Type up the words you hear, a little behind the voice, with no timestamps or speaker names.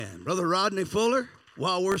Brother Rodney Fuller,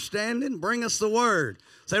 while we're standing, bring us the word.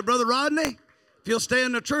 Say, Brother Rodney, if you'll stay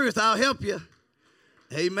in the truth, I'll help you.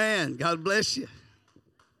 Amen. God bless you.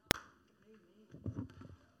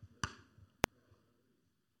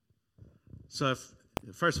 So,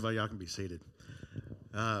 first of all, y'all can be seated.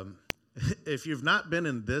 If you've not been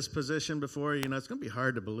in this position before, it's going to be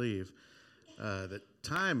hard to believe that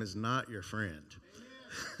time is not your friend.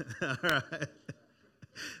 All right.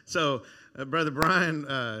 So, Brother Brian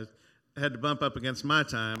had to bump up against my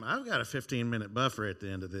time. I've got a 15-minute buffer at the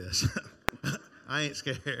end of this. I ain't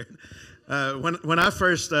scared. When I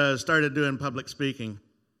first started doing public speaking,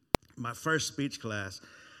 my first speech class,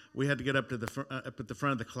 we had to get up to up at the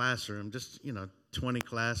front of the classroom, just 20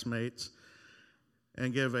 classmates,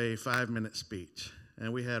 and give a 5-minute speech.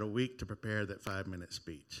 And we had a week to prepare that 5-minute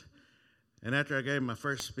speech. And after I gave my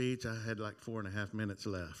first speech, I had like 4.5 minutes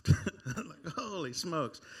left. I'm like, holy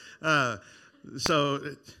smokes! So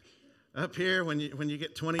up here, when you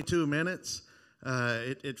get 22 minutes,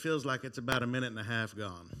 it feels like it's about 1.5 minutes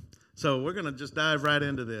gone. So we're going to just dive right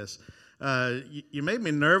into this. You made me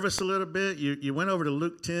nervous a little bit. You went over to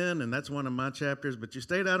Luke 10, and that's one of my chapters, but you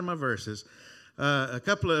stayed out of my verses. A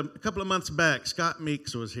couple of months back, Scott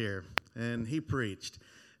Meeks was here, and he preached.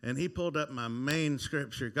 And he pulled up my main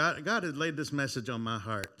scripture. God had laid this message on my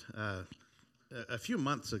heart a few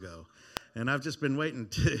months ago, and I've just been waiting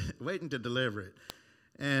to deliver it.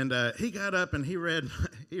 And he got up and he read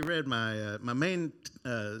my main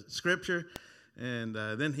scripture, and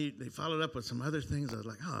then he followed up with some other things. I was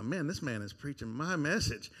like, oh man, this man is preaching my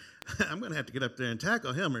message. I'm going to have to get up there and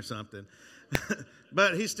tackle him or something.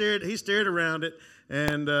 But he steered around it,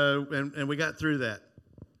 and we got through that.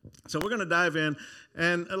 So we're going to dive in,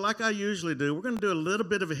 and like I usually do, we're going to do a little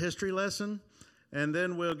bit of a history lesson, and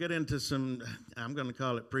then we'll get into some, I'm going to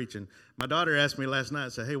call it preaching. My daughter asked me last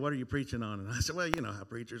night, said, hey, what are you preaching on? And I said, well, you know how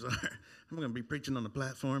preachers are. I'm going to be preaching on the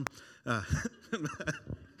platform. All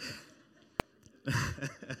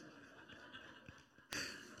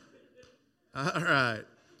right.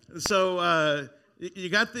 So you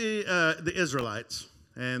got the Israelites,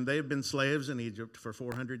 and they've been slaves in Egypt for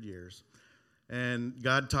 400 years. And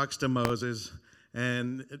God talks to Moses,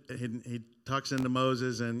 and he talks into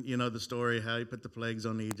Moses, and you know the story, how he put the plagues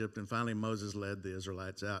on Egypt, and finally Moses led the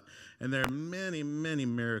Israelites out. And there are many, many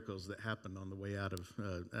miracles that happened on the way out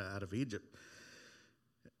of Egypt.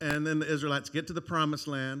 And then the Israelites get to the promised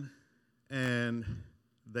land, and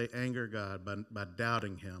they anger God by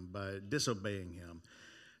doubting him, by disobeying him.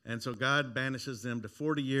 And so God banishes them to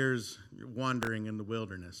 40 years wandering in the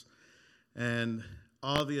wilderness. And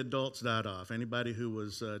all the adults died off. Anybody who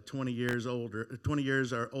was 20 years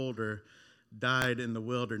or older died in the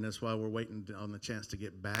wilderness while we're waiting on the chance to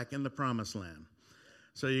get back in the promised land.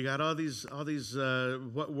 So you got all these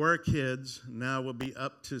what were kids now will be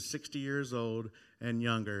up to 60 years old and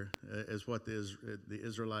younger is what the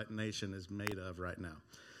Israelite nation is made of right now.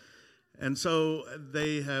 And so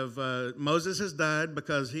they have Moses has died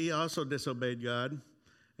because he also disobeyed God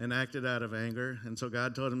and acted out of anger. And so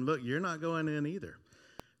God told him, look, you're not going in either.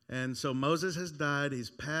 And so Moses has died. He's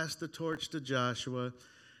passed the torch to Joshua.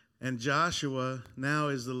 And Joshua now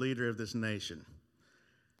is the leader of this nation.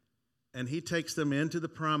 And he takes them into the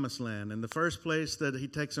promised land. And the first place that he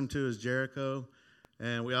takes them to is Jericho.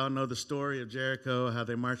 And we all know the story of Jericho, how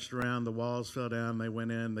they marched around, the walls fell down, they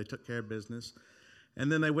went in, they took care of business.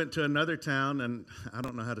 And then they went to another town, and I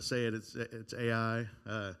don't know how to say it, it's AI.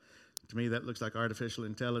 To me, that looks like artificial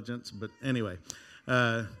intelligence. But anyway,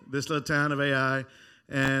 this little town of AI,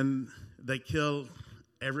 and they kill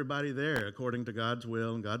everybody there according to God's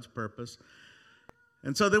will and God's purpose.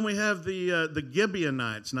 And so then we have the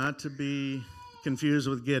Gibeonites, not to be confused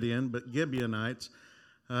with Gideon, but Gibeonites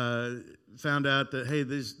found out that, hey,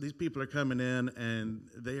 these people are coming in, and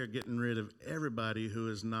they are getting rid of everybody who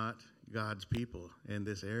is not God's people in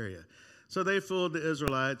this area. So they fooled the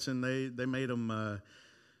Israelites, and they made them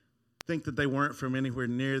think that they weren't from anywhere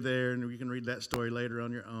near there, and you can read that story later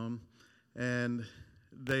on your own. And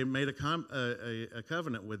they made a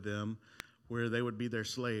covenant with them where they would be their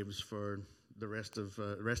slaves for the rest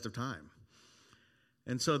of time.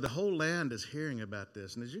 And so the whole land is hearing about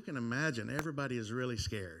this. And as you can imagine, everybody is really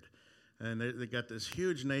scared. And they got this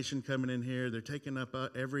huge nation coming in here. They're taking up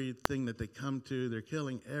everything that they come to. They're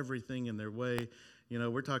killing everything in their way. You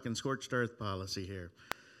know, we're talking scorched earth policy here.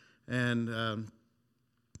 And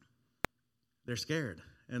they're scared.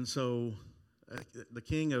 And so the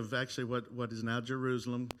king of actually what is now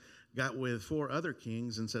Jerusalem got with 4 other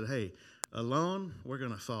kings and said, hey, alone we're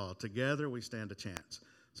going to fall. Together we stand a chance.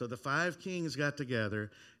 So the 5 kings got together,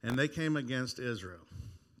 and they came against Israel.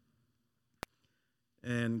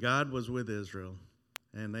 And God was with Israel,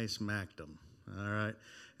 and they smacked them. All right.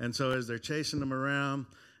 And so as they're chasing them around,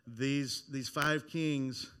 these 5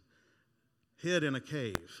 kings hid in a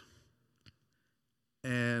cave.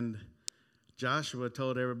 And Joshua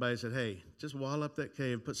told everybody, said, hey, just wall up that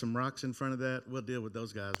cave, put some rocks in front of that. We'll deal with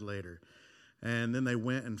those guys later. And then they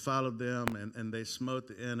went and followed them, and they smote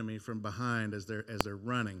the enemy from behind as they're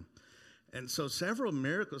running. And so several of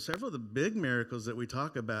the big miracles that we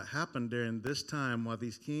talk about happened during this time while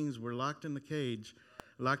these kings were locked in the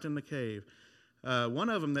cave. One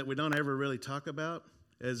of them that we don't ever really talk about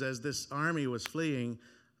is as this army was fleeing,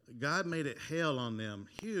 God made it hail on them,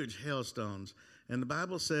 huge hailstones. And the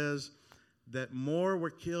Bible says that more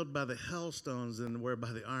were killed by the hailstones than were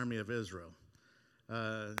by the army of Israel.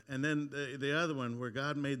 And then the other one where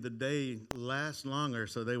God made the day last longer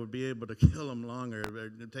so they would be able to kill them longer,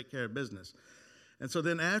 or take care of business. And so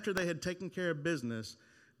then after they had taken care of business,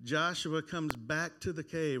 Joshua comes back to the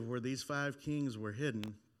cave where these 5 kings were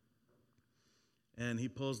hidden, and he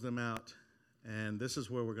pulls them out. And this is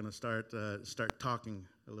where we're going to start talking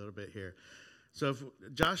a little bit here. So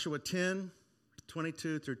Joshua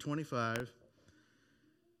 10:22 through 25.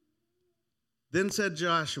 Then said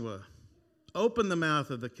Joshua, open the mouth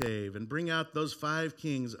of the cave and bring out those 5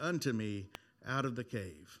 kings unto me out of the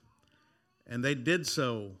cave. And they did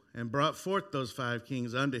so and brought forth those 5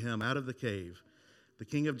 kings unto him out of the cave, the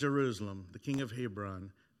king of Jerusalem, the king of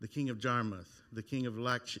Hebron, the king of Jarmuth, the king of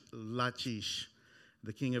Lachish,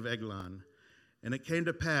 the king of Eglon. And it came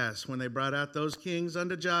to pass when they brought out those kings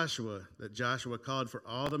unto Joshua, that Joshua called for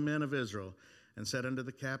all the men of Israel and said unto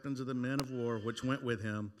the captains of the men of war which went with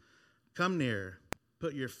him, come near,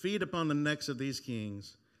 put your feet upon the necks of these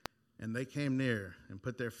kings. And they came near and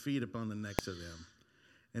put their feet upon the necks of them.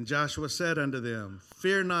 And Joshua said unto them,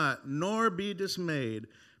 fear not, nor be dismayed.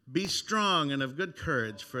 Be strong and of good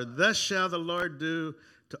courage, for thus shall the Lord do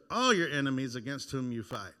to all your enemies against whom you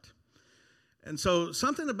fight. And so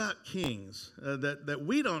something about kings that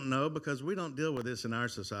we don't know, because we don't deal with this in our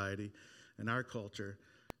society, in our culture.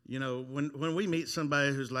 You know, when we meet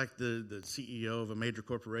somebody who's like the CEO of a major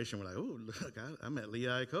corporation, we're like, oh, look, I met Lee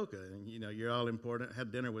Iacocca, and, you know, you're all important,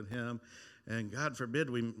 had dinner with him, and God forbid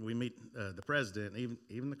we meet the president,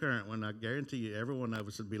 even the current one. I guarantee you every one of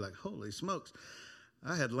us would be like, holy smokes,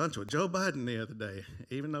 I had lunch with Joe Biden the other day,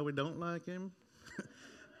 even though we don't like him.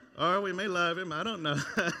 Or we may love him, I don't know.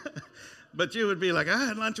 But you would be like, I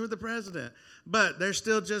had lunch with the president. But they're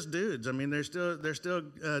still just dudes. I mean, they're still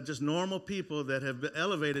just normal people that have been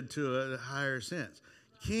elevated to a higher sense.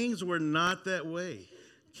 Kings were not that way.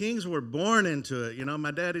 Kings were born into it. You know,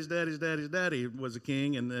 my daddy's daddy was a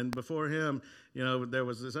king, and then before him, you know, there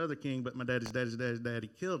was this other king, but my daddy's daddy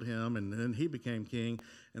killed him, and then he became king,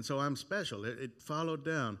 and so I'm special. It followed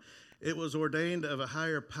down. It was ordained of a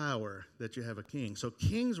higher power that you have a king. So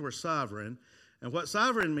kings were sovereign. And what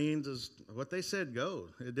sovereign means is what they said go.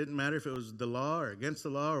 It didn't matter if it was the law or against the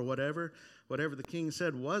law or whatever. Whatever the king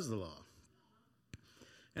said was the law.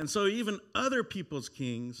 And so even other people's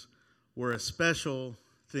kings were a special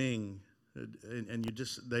thing. And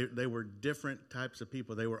they were different types of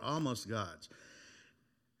people. They were almost gods.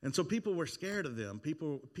 And so people were scared of them.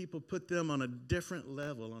 People put them on a different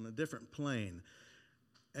level, on a different plane.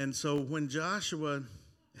 And so when Joshua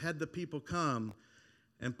had the people come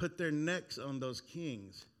and put their necks on those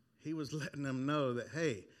kings, he was letting them know that,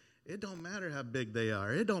 hey, it don't matter how big they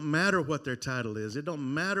are. It don't matter what their title is. It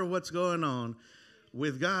don't matter what's going on.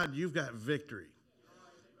 With God, you've got victory.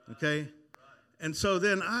 Okay? And so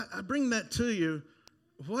then I bring that to you.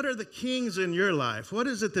 What are the kings in your life? What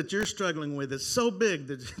is it that you're struggling with that's so big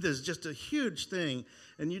that there's just a huge thing,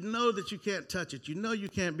 and you know that you can't touch it. You know you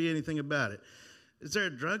can't be anything about it. Is there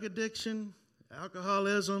a drug addiction,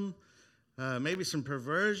 alcoholism, maybe some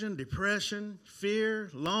perversion, depression,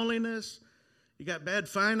 fear, loneliness? You got bad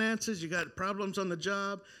finances. You got problems on the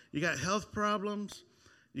job. You got health problems.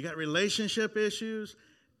 You got relationship issues.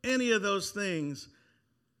 Any of those things,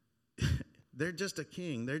 they're just a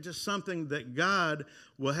king. They're just something that God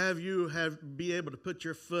will have you be able to put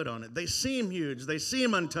your foot on it. They seem huge. They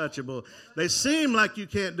seem untouchable. They seem like you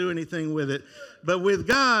can't do anything with it. But with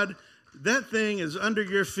God, that thing is under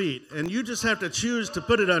your feet, and you just have to choose to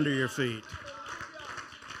put it under your feet.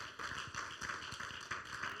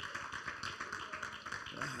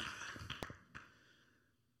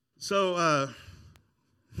 So,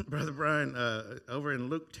 Brother Brian, over in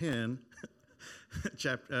Luke 10,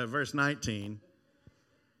 verse 19,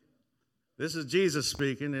 this is Jesus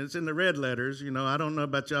speaking. It's in the red letters. You know, I don't know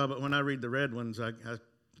about y'all, but when I read the red ones, I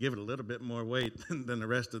give it a little bit more weight than the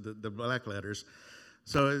rest of the black letters.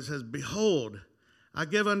 So it says, behold, I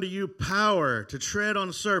give unto you power to tread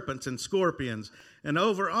on serpents and scorpions and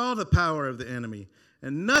over all the power of the enemy,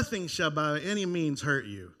 and nothing shall by any means hurt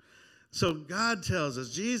you. So God tells us,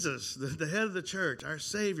 Jesus, the head of the church, our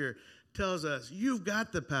Savior, tells us, you've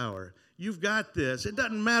got the power. You've got this. It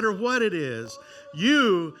doesn't matter what it is.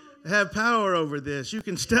 You have power over this. You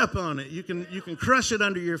can step on it. You can crush it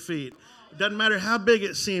under your feet. It doesn't matter how big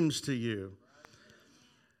it seems to you.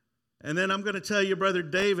 And then I'm going to tell you Brother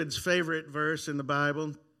David's favorite verse in the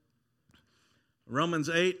Bible, Romans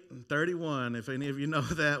 8:31, if any of you know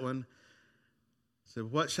that one. It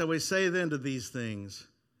said, what shall we say then to these things?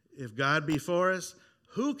 If God be for us,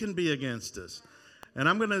 who can be against us? And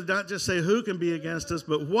I'm going to not just say who can be against us,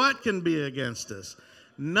 but what can be against us.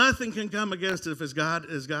 Nothing can come against us if God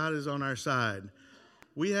is on our side.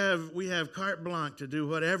 We have carte blanche to do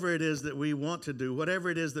whatever it is that we want to do, whatever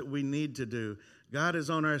it is that we need to do. God is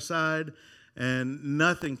on our side, and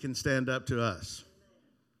nothing can stand up to us.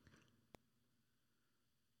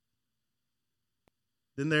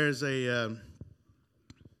 Then there's a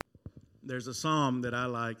psalm that I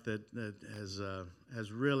like that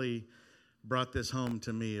has really brought this home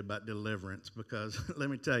to me about deliverance, because let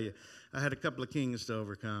me tell you, I had a couple of kings to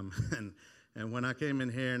overcome, and when I came in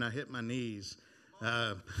here and I hit my knees,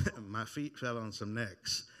 my feet fell on some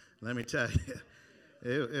necks. Let me tell you,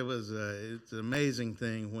 it's an amazing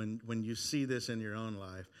thing when you see this in your own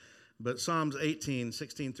life. But Psalms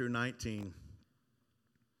 18:16 through 19,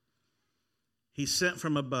 he sent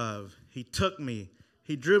from above, he took me,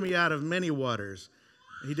 he drew me out of many waters.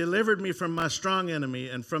 He delivered me from my strong enemy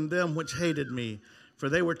and from them which hated me, for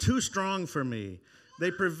they were too strong for me.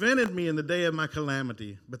 They prevented me in the day of my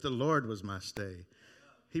calamity, but the Lord was my stay.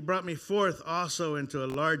 He brought me forth also into a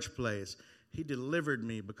large place. He delivered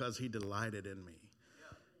me because he delighted in me.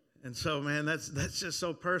 And so, man, that's just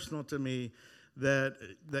so personal to me that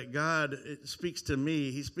God speaks to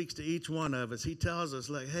me. He speaks to each one of us. He tells us,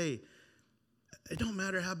 like, hey, it don't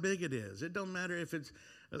matter how big it is. It don't matter if it's,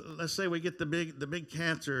 let's say we get the big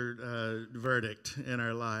cancer verdict in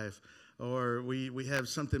our life, or we have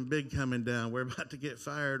something big coming down. We're about to get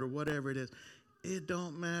fired or whatever it is. It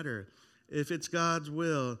don't matter. If it's God's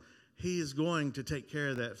will, he is going to take care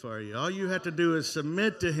of that for you. All you have to do is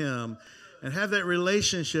submit to him and have that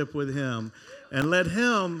relationship with him and let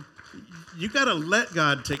him, you got to let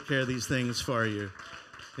God take care of these things for you.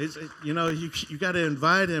 You got to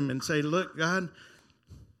invite him and say, look, God,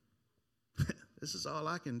 this is all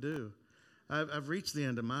I can do. I've reached the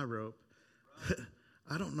end of my rope.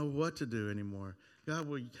 I don't know what to do anymore. God,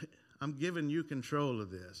 I'm giving you control of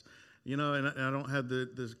this. And I don't have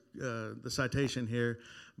the citation here,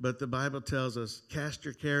 but the Bible tells us, cast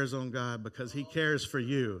your cares on God because he cares for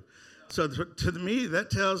you. So to me, that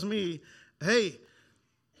tells me, hey,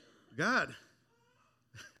 God,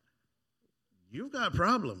 you've got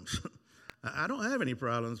problems. I don't have any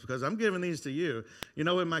problems because I'm giving these to you.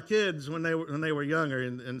 With my kids, when they were younger,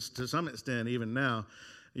 and to some extent even now,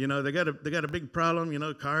 they got a big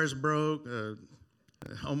problem. Cars broke,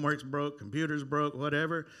 homework's broke, computers broke,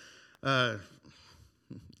 whatever.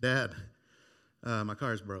 Dad, my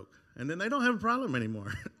car's broke. And then they don't have a problem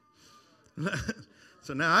anymore.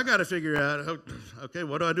 So now I got to figure out, okay,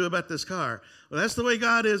 what do I do about this car? Well, that's the way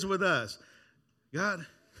God is with us. God,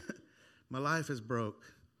 my life is broke.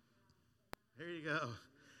 Here you go.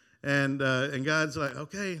 And God's like,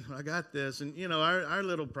 okay, I got this. And, our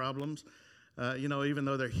little problems, even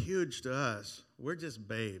though they're huge to us, we're just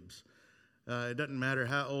babes. It doesn't matter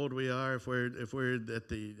how old we are, if we're at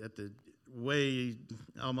the way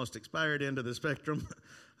almost expired end of the spectrum,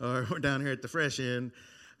 or we're down here at the fresh end.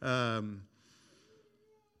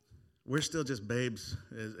 We're still just babes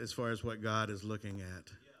as far as what God is looking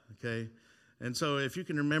at. Okay, and so if you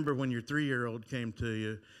can remember when your 3-year-old came to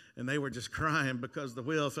you and they were just crying because the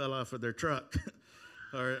wheel fell off of their truck.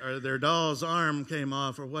 Or their doll's arm came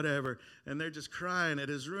off or whatever, and they're just crying. It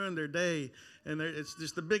has ruined their day, and it's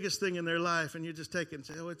just the biggest thing in their life, and you just take it and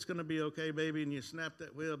say, oh, it's going to be okay, baby, and you snap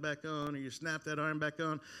that wheel back on, or you snap that arm back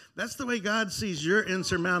on. That's the way God sees your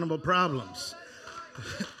insurmountable problems.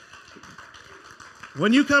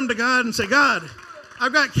 When you come to God and say, God,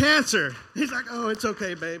 I've got cancer, he's like, oh, it's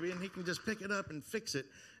okay, baby, and he can just pick it up and fix it,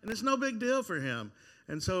 and it's no big deal for him.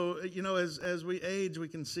 And so, as we age, we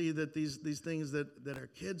can see that these things that our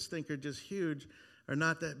kids think are just huge are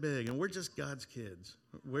not that big. And we're just God's kids.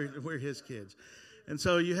 We're his kids. And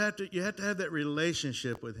so you have to have that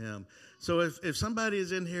relationship with him. So if somebody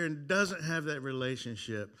is in here and doesn't have that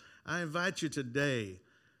relationship, I invite you today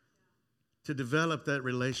to develop that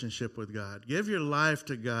relationship with God. Give your life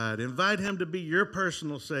to God. Invite him to be your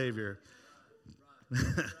personal Savior.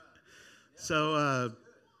 So,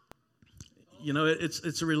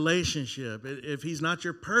 it's a relationship. If he's not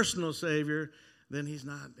your personal Savior, then he's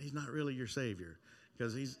not really your Savior.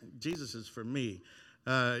 because Jesus is for me.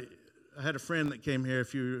 I had a friend that came here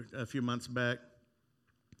a few months back,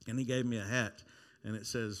 and he gave me a hat, and it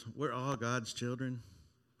says, "We're all God's children,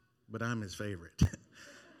 but I'm his favorite."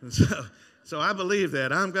 And so I believe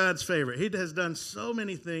that. I'm God's favorite. He has done so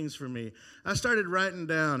many things for me. I started writing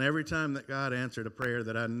down every time that God answered a prayer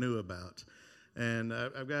that I knew about. And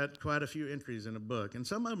I've got quite a few entries in a book. And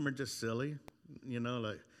some of them are just silly,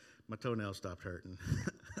 like my toenail stopped hurting.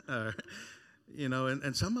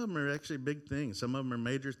 And some of them are actually big things. Some of them are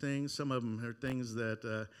major things. Some of them are things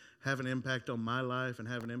that have an impact on my life and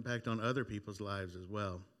have an impact on other people's lives as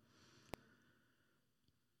well.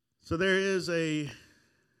 So there is a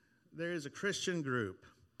Christian group.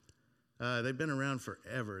 They've been around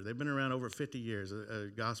forever. They've been around over 50 years, a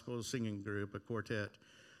gospel singing group, a quartet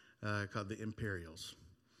called the Imperials.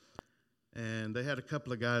 And they had a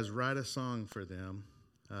couple of guys write a song for them.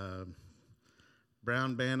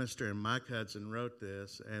 Brown Bannister and Mike Hudson wrote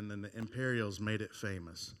this, and then the Imperials made it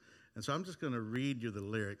famous. And so I'm just going to read you the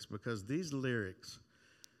lyrics, because these lyrics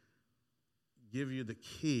give you the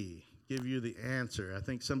key, give you the answer. I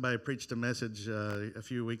think somebody preached a message a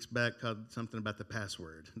few weeks back called something about the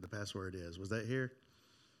password. The password was that here?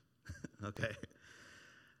 Okay.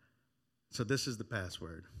 So this is the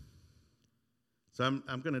password. So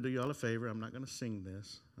I'm going to do you all a favor. I'm not going to sing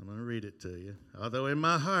this. I'm going to read it to you. Although in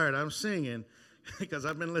my heart I'm singing, because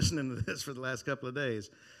I've been listening to this for the last couple of days.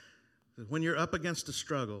 When you're up against a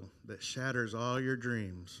struggle that shatters all your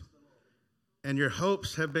dreams, and your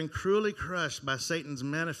hopes have been cruelly crushed by Satan's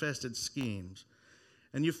manifested schemes,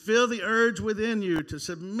 and you feel the urge within you to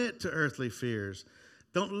submit to earthly fears,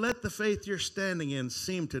 don't let the faith you're standing in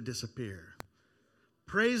seem to disappear.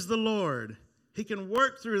 Praise the Lord. He can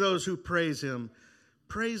work through those who praise him.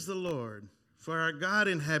 Praise the Lord, for our God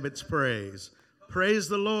inhabits praise. Praise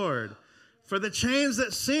the Lord. For the chains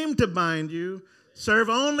that seem to bind you serve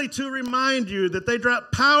only to remind you that they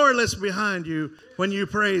drop powerless behind you when you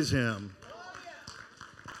praise him.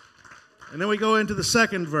 And then we go into the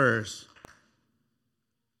second verse.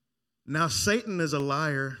 Now Satan is a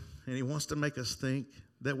liar, and he wants to make us think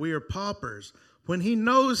that we are paupers when he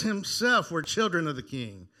knows himself we're children of the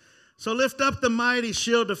King. So lift up the mighty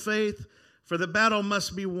shield of faith, for the battle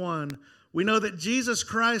must be won. We know that Jesus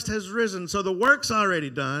Christ has risen, so the work's already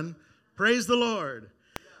done. Praise the Lord.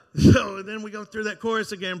 So then we go through that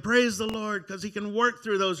chorus again. Praise the Lord, because he can work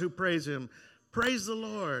through those who praise him. Praise the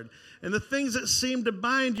Lord. And the things that seem to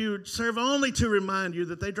bind you serve only to remind you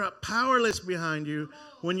that they drop powerless behind you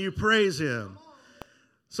when you praise him.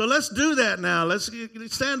 So let's do that now. Let's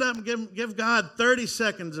stand up and give God 30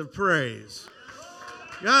 seconds of praise.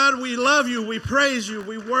 God, we love you. We praise you.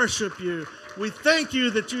 We worship you. We thank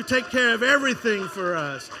you that you take care of everything for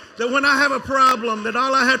us. That when I have a problem, that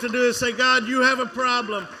all I have to do is say, God, you have a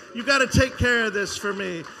problem. You got to take care of this for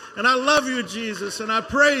me. And I love you, Jesus, and I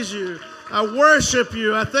praise you. I worship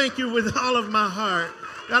you. I thank you with all of my heart.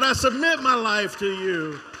 God, I submit my life to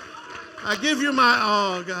you. I give you my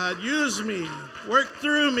all, God. Use me. Work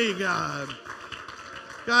through me, God.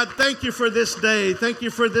 God, thank you for this day. Thank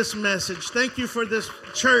you for this message. Thank you for this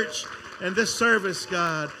church and this service,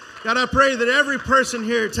 God. God, I pray that every person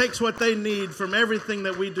here takes what they need from everything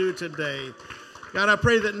that we do today. God, I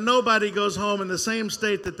pray that nobody goes home in the same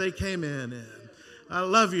state that they came in. I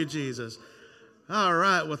love you, Jesus. All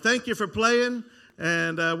right. Well, thank you for playing.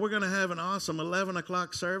 And we're going to have an awesome 11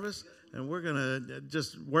 o'clock service. And we're going to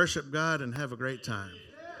just worship God and have a great time.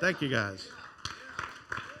 Thank you, guys.